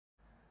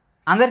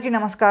అందరికీ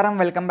నమస్కారం.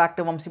 Welcome back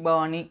to Vamsi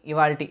Bhavani.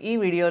 ఇవాల్టి ఈ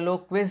వీడియోలో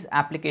quiz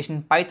application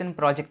Python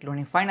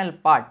ప్రాజెక్ట్లోని final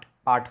part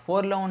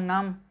 4లో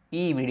ఉన్నాం.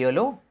 ఈ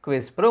వీడియోలో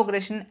క్విజ్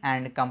ప్రోగ్రెషన్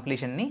అండ్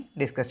కంప్లీషన్ని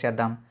డిస్కస్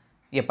చేద్దాం.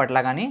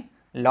 ఎప్పట్లాగానే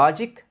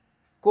logic,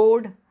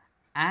 code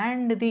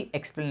and the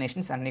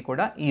explanations అన్నీ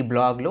కూడా ఈ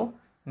బ్లాగ్లో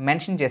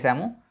మెన్షన్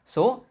చేశాము.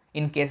 So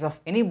in case of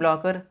any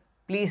blocker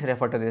please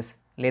refer to this,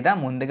 లేదా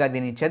ముందుగా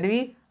దీన్ని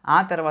చదివి ఆ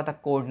తర్వాత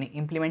కోడ్ని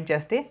ఇంప్లిమెంట్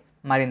చేస్తే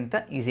మరింత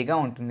ఈజీగా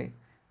ఉంటుంది.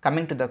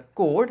 కమింగ్ టు ద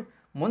కోడ్,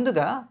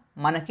 ముందుగా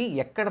మనకి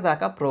ఎక్కడ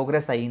దాకా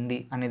ప్రోగ్రెస్ అయ్యింది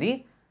అనేది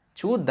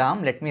చూద్దాం.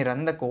 Let me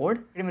run the code.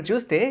 ఇక్కడ మీరు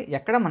చూస్తే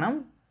ఎక్కడ మనం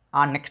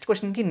ఆ నెక్స్ట్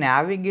క్వశ్చన్కి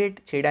నావిగేట్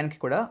చేయడానికి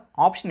కూడా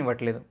ఆప్షన్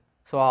ఇవ్వట్లేదు.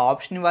 సో ఆ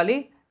ఆప్షన్ ఇవ్వాలి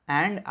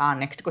అండ్ ఆ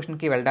నెక్స్ట్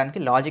క్వశ్చన్కి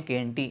వెళ్ళడానికి లాజిక్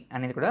ఏంటి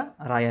అనేది కూడా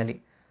రాయాలి.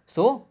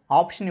 సో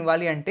ఆప్షన్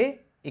ఇవ్వాలి అంటే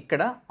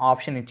ఇక్కడ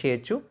ఆప్షన్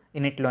ఇచ్చేయచ్చు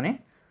ఇన్నిట్లోనే.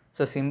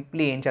 సో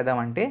సింప్లీ ఏం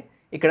చేద్దామంటే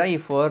ఇక్కడ ఈ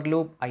ఫర్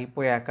లూప్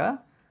అయిపోయాక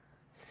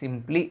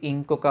సింప్లీ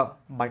ఇంకొక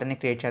బటన్ని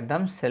క్రియేట్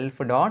చేద్దాం.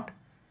 Self dot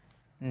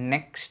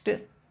next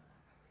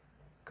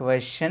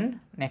question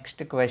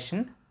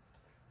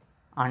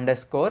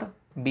underscore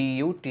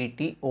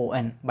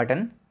button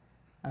button.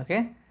 Okay,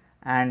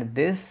 and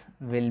this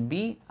will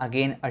be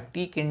again a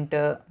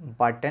tkinter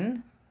button,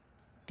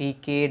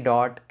 tk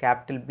dot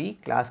capital B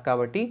class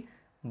కాబట్టి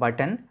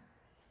button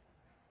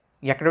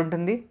ఎక్కడ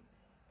ఉంటుంది?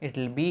 it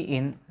will be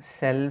in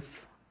self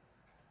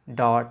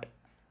dot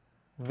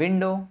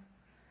window.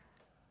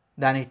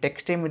 దాని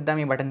text ఏమి ఇద్దాం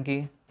ఈ బటన్కి?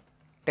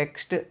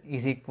 Text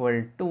is equal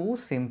to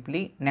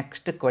simply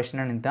next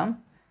question అని ఇద్దాం.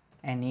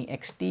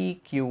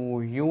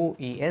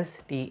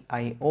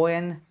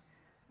 NEXTQUESTION.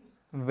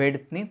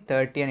 విడ్త్ని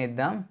 30 అని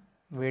ఇద్దాం.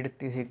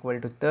 Width is equal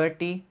to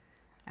 30.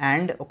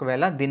 And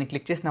ఒకవేళ దీన్ని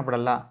క్లిక్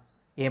చేసినప్పుడల్లా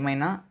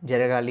ఏమైనా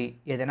జరగాలి,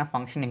 ఏదైనా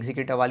ఫంక్షన్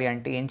ఎగ్జిక్యూట్ అవ్వాలి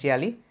అంటే ఏం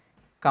చేయాలి?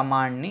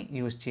 కమాండ్ని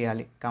యూజ్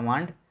చేయాలి.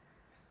 Command,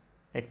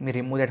 let me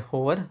remove that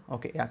hover.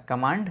 Okay,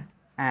 command.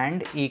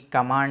 And ఈ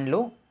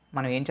కమాండ్లో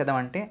మనం ఏం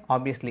చేద్దామంటే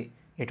ఆబ్వియస్లీ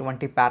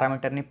ఎటువంటి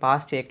పారామీటర్ని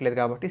పాస్ చేయట్లేదు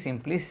కాబట్టి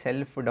simply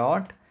self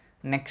dot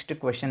next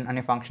question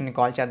అనే ఫంక్షన్ని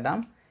కాల్ చేద్దాం.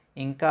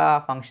 ఇంకా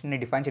ఫంక్షన్ని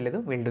డిఫైన్ చేయలేదు,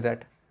 will do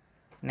that.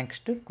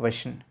 Next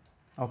question.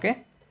 Okay,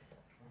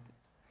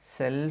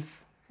 self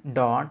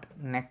dot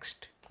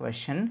next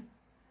question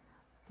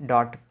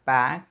dot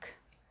pack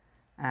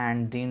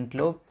and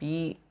దీంట్లో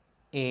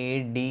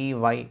PADY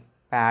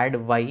pad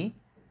y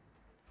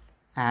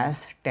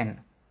as 10.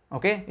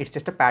 Okay, it's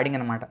just padding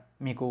అనమాట.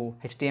 మీకు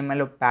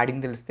HTMLలో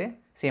ప్యాడింగ్ తెలిస్తే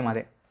సేమ్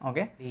అదే.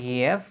 Okay,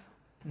 EF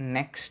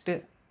next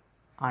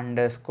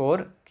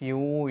underscore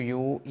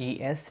QUESTION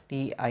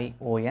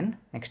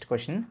next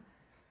question.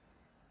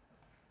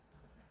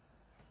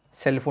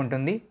 Self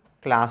ఉంటుంది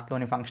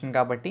క్లాస్లోని function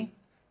కాబట్టి.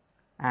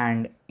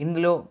 And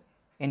ఇందులో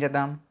ఏం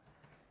చేద్దాం?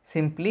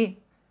 సింప్లీ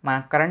మన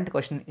కరెంట్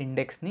క్వశ్చన్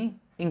ఇండెక్స్ని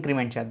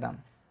ఇంక్రిమెంట్ చేద్దాం.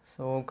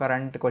 So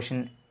current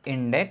question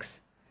index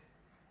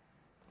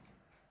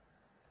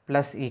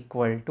plus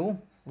equal to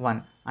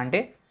 1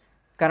 అంటే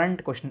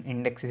current question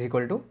index is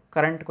equal to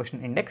current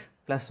question index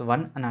plus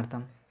 1 అని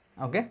అర్థం.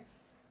 Okay,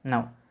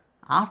 now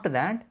after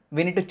that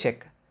we need to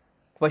check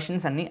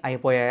questions అన్నీ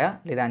అయిపోయాయా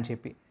లేదా అని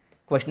చెప్పి.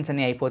 క్వశ్చన్స్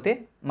అన్నీ అయిపోతే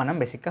మనం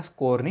బేసిక్గా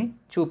స్కోర్ని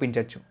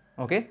చూపించవచ్చు.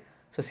 Okay,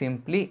 so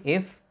simply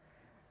if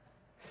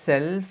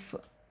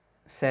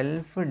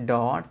self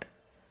dot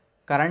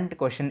current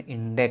question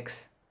index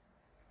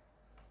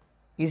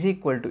is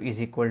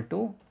equal to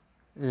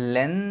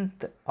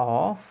length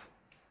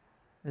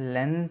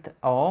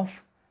of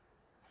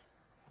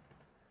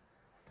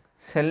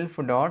self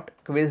dot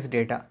quiz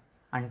data.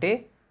 అంటే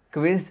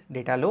క్విజ్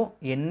డేటాలో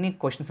ఎన్ని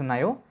క్వశ్చన్స్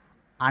ఉన్నాయో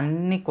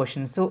అన్ని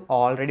క్వశ్చన్స్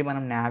ఆల్రెడీ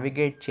మనం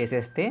నావిగేట్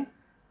చేసేస్తే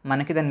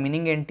మనకి దాని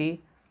మీనింగ్ ఏంటి?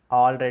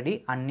 ఆల్రెడీ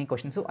అన్ని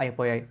క్వశ్చన్స్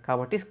అయిపోయాయి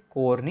కాబట్టి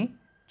స్కోర్ని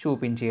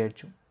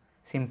చూపించేయచ్చు.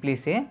 Simply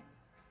say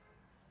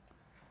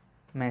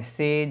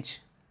message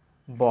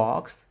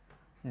box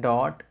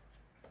dot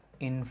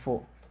info.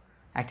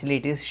 Actually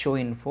it is show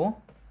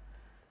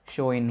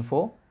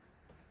info.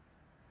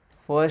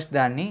 First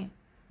దాన్ని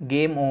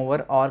game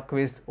over are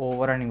quiz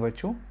over అని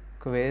ఇవ్వచ్చు.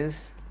 క్విజ్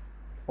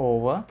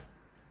ఓవర్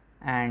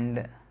అండ్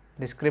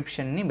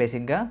డిస్క్రిప్షన్ని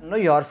బేసిక్గా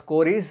your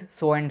score is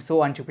so and so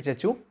అని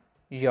చూపించవచ్చు.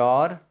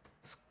 Your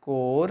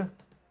score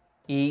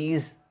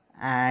is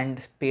and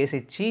space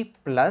ఇచ్చి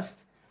plus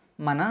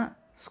మన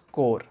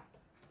score.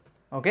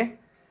 Okay,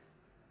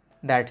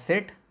 that's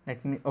it.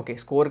 Let me okay,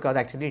 score కాదు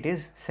actually it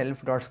is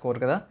self dot score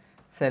కదా,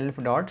 self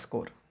dot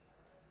score.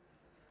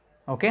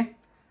 Okay,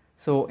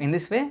 so in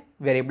this way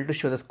we are able to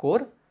show the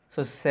score. So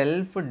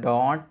self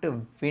dot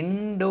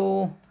window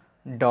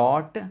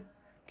dot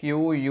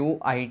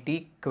QUIT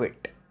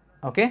quit.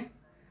 Okay,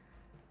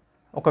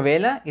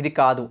 ఒకవేళ ఇది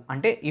కాదు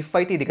అంటే if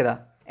అయితే ఇది కదా,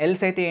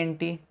 else అయితే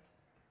ఏంటి?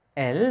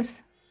 Else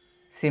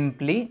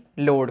simply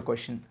load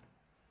question,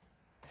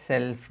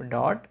 self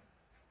dot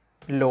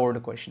load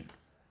question.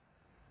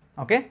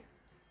 Okay,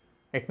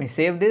 let me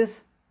save this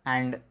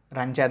and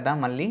run చేద్దాం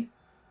మళ్ళీ.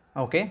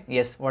 Okay,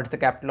 yes, what is the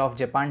capital of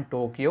Japan?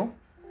 Tokyo.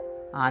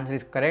 Answer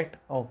is correct.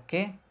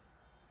 Okay,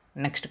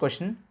 next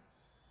question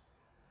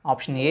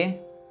option A.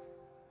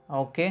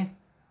 Okay,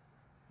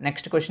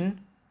 next question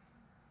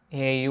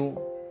AU.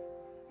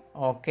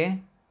 Okay,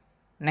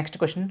 next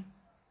question.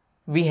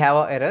 We have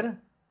a error,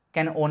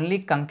 can only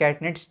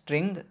concatenate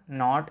string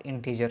not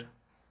integer.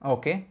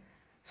 Okay,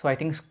 so I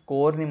think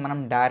స్కోర్ని మనం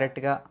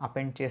డైరెక్ట్గా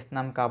append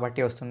చేస్తున్నాం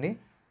కాబట్టి వస్తుంది.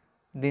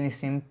 దీన్ని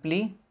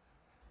simply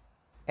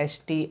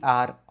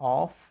str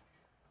of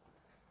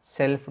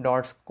self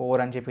dot score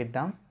అని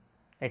చెప్పిద్దాం.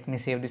 Let me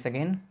save this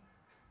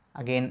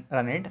again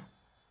run it.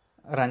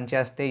 Run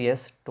చేస్తే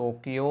yes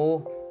Tokyo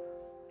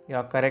you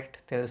are correct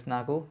తెలుసు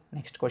నాకు.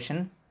 Next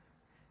question.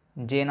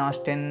 Jane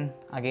Austin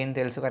again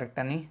తెలుసు కరెక్ట్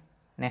అని.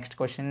 Next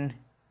question.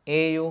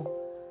 AU.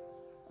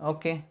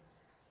 Okay,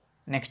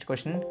 next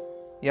question.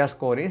 Your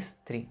score is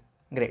 3.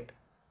 Great,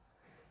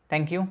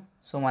 thank you.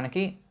 So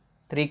మనకి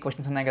 3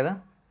 questions ఉన్నాయి కదా,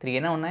 3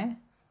 అయినా ఉన్నాయి,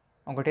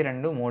 1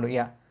 2 3,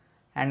 యా,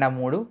 అండ్ ఆ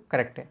 3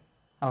 కరెక్టే.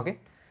 Okay,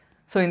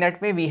 so in that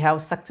way we have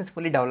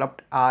successfully developed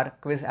our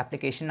quiz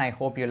application. I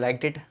hope you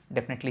liked it.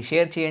 Definitely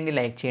share cheyandi,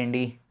 like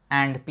cheyandi,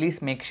 and please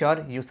make sure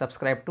you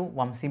subscribe to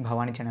Vamsi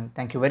Bhavani channel.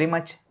 Thank you very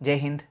much. Jai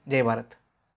Hind, Jai Bharat.